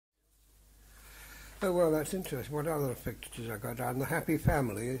Oh, well, that's interesting. What other pictures I got down? The Happy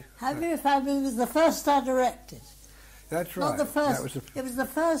Family. Happy Family was the first I directed. That's right. Not the first. That was the it was the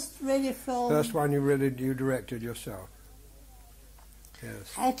first really film. first one you directed yourself.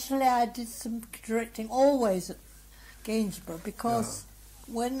 Yes. Actually, I did some directing always at Gainsborough because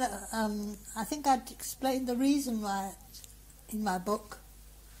when I think I'd explained the reason why in my book.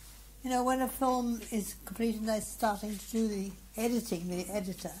 You know, when a film is complete and they're starting to do the editing, the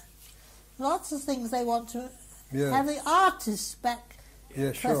editor, lots of things they want to have the artists back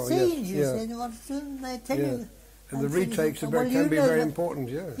for scenes, you see, they want to do them, they tell you. And the retakes can be very important,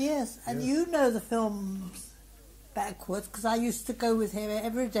 yes. Yes, and you know the films backwards, because I used to go with him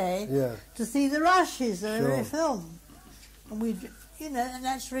every day to see the rushes of every film. And we'd, you know,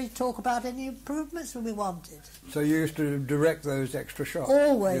 naturally talk about any improvements when we wanted. So you used to direct those extra shots?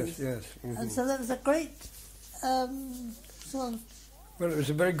 Always. Yes, yes. And so that was a great sort of... Well, it was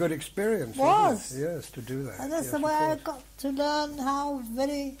a very good experience, was. Wasn't it? Yes, to do that. And that's the way I got to learn how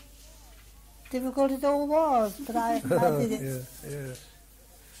very difficult it all was, but I did it. Yes.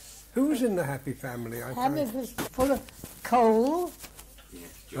 Who was in the Happy Family? Happy was full of coal.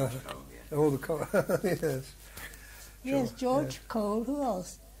 Yes, George Cole, yeah. All the coal, yes. Yes, George Cole. Who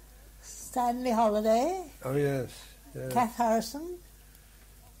else? Stanley Holiday. Oh, yes. Kath Harrison.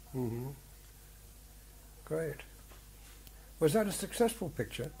 Great. Was that a successful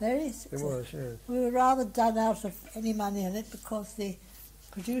picture? Very successful. It was, yes. We were rather done out of any money in it because the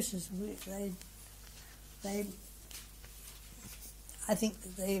producers, I think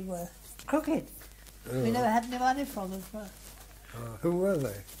that they were crooked. We never had any money from them. Who were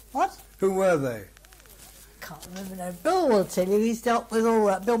they? What? Who were they? Can't remember now. Bill will tell you. He's dealt with all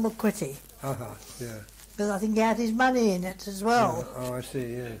that. Bill McQuitty. Yeah. Because I think he had his money in it as well. Yeah. Oh, I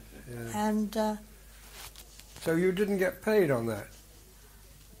see. Yeah. And so you didn't get paid on that.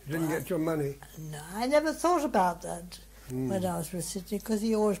 You didn't get your money. No, I never thought about that when I was with Sidney, because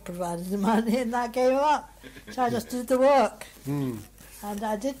he always provided the money, and I gave up. So I just did the work. And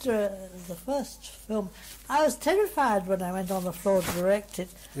I did the first film. I was terrified when I went on the floor to direct it.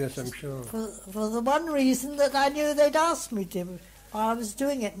 Yes, I'm sure. For the one reason that I knew they'd ask me to while I was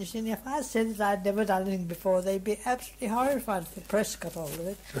doing it. And you see, if I said that I'd never done anything before, they'd be absolutely horrified if the press got hold of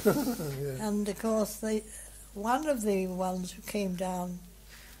it. And of course, one of the ones who came down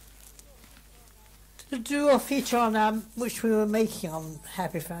to do a feature on which we were making on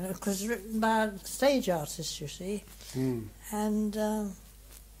Happy Family, it was written by a stage artist, you see. And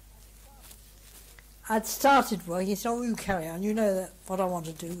I'd started work. He said, "Oh, you carry on. You know what I want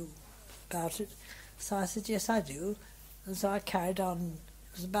to do about it." So I said, "Yes, I do." And so I carried on.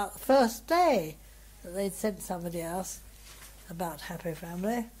 It was about the first day that they'd sent somebody else about Happy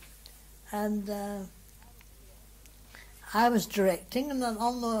Family, and I was directing, and then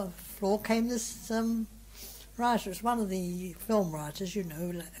on the floor came this writer. It's one of the film writers, you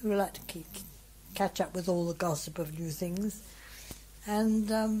know, who like to catch up with all the gossip of new things.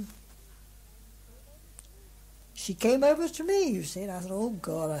 And she came over to me, you see, and I thought, oh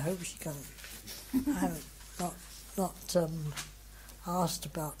God, I hope she comes. I haven't not asked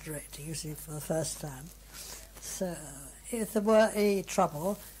about directing, you see, for the first time. So if there were any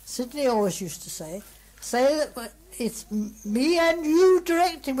trouble, Sidney always used to say that it's me and you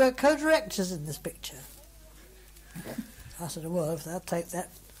directing, we're co-directors in this picture. I said, well, if they'll take that,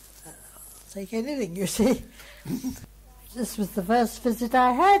 I'll take anything, you see. This was the first visit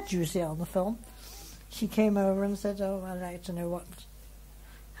I had, you see, on the film. She came over and said, oh, I'd like to know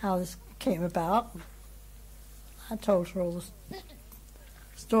how this came about. I told her all the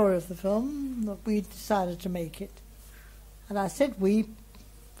story of the film, that we decided to make it. And I said we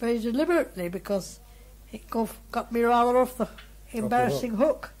very deliberately, because it got me rather off the embarrassing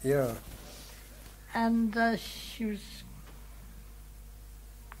hook. Yeah. And she was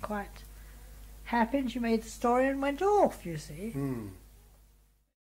quite happy, and she made the story and went off, you see.